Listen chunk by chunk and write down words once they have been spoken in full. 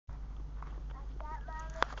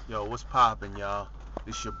Yo, what's poppin', y'all?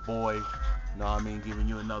 This your boy, you know what I mean, giving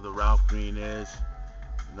you another Ralph Green is,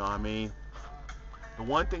 you know what I mean? The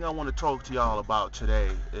one thing I want to talk to y'all about today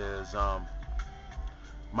is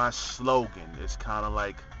my slogan. It's kind of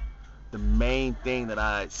like the main thing that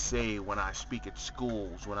I say when I speak at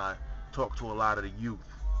schools, when I talk to a lot of the youth.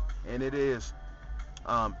 And it is,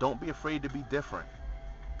 don't be afraid to be different.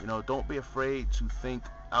 You know, don't be afraid to think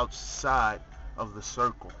outside of the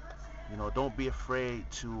circle. You know, don't be afraid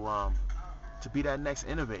to be that next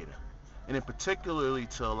innovator. And in particularly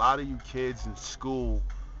to a lot of you kids in school,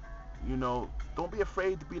 you know, don't be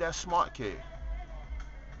afraid to be that smart kid.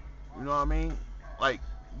 You know what I mean? Like,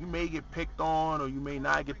 you may get picked on or you may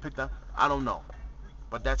not get picked on. I don't know.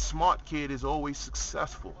 But that smart kid is always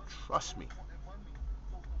successful. Trust me.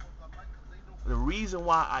 The reason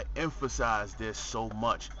why I emphasize this so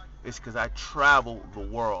much is because I travel the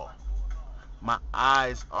world. My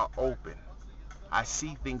eyes are open. I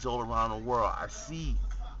see things all around the world. I see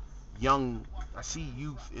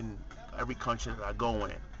youth in every country that I go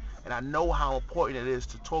in. And I know how important it is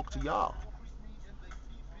to talk to y'all.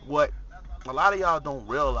 What a lot of y'all don't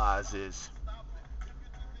realize is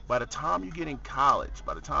by the time you get in college,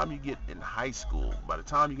 by the time you get in high school, by the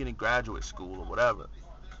time you get in graduate school or whatever,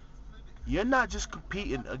 you're not just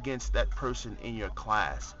competing against that person in your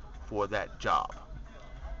class for that job.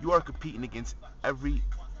 You are competing against every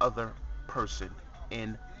other person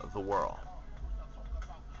in the world.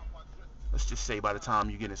 Let's just say by the time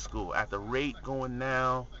you get in school, at the rate going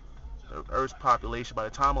now, the Earth's population, by the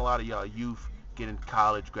time a lot of y'all youth get in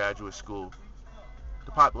college, graduate school,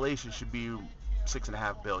 the population should be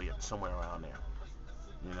 6.5 billion, somewhere around there.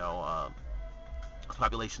 You know,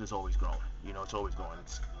 population is always growing. You know, it's always growing.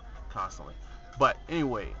 It's constantly. But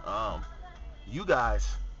anyway, you guys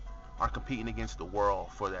are competing against the world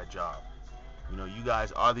for that job. You know, you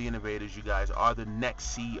guys are the innovators. You guys are the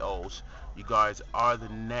next CEOs. You guys are the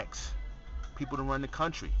next people to run the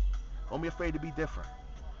country. Don't be afraid to be different.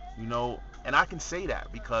 You know, and I can say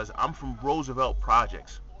that because I'm from Roosevelt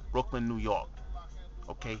Projects, Brooklyn, New York.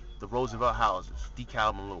 Okay, the Roosevelt houses,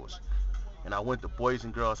 DeKalb and Lewis. And I went to Boys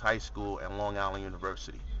and Girls High School and Long Island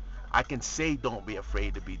University. I can say don't be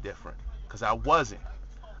afraid to be different because I wasn't.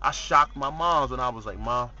 I shocked my moms when I was like,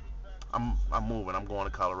 Mom, I'm moving. I'm going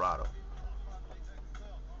to Colorado.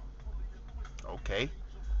 Okay,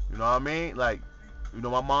 you know what I mean? Like, you know,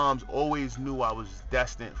 my mom's always knew I was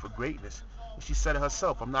destined for greatness. And she said it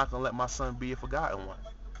herself, I'm not going to let my son be a forgotten one.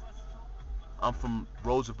 I'm from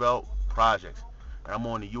Roosevelt Projects, and I'm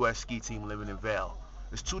on the U.S. ski team living in Vail.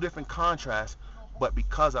 It's two different contrasts, but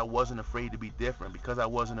because I wasn't afraid to be different, because I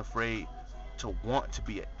wasn't afraid to want to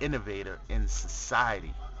be an innovator in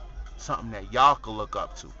society, something that y'all could look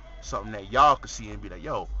up to, something that y'all could see and be like,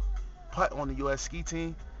 yo, putt on the U.S. ski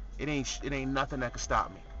team, it ain't nothing that could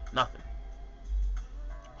stop me. Nothing.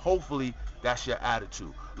 Hopefully that's your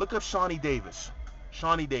attitude. Look up Shawnee Davis.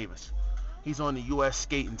 Shawnee Davis. He's on the U.S.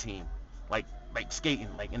 skating team, like skating,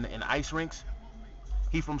 like in the ice rinks.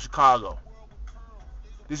 He from Chicago.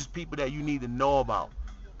 This is people that you need to know about.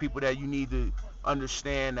 People that you need to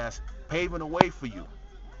understand that's paving the way for you.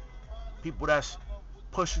 People that's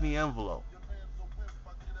pushing the envelope.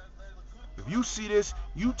 If you see this,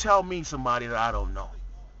 you tell me somebody that I don't know.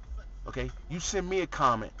 Okay? You send me a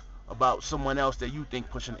comment about someone else that you think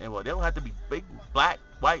pushing the envelope. They don't have to be big, black,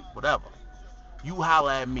 white, whatever. You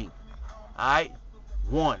holler at me. Alright?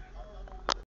 One.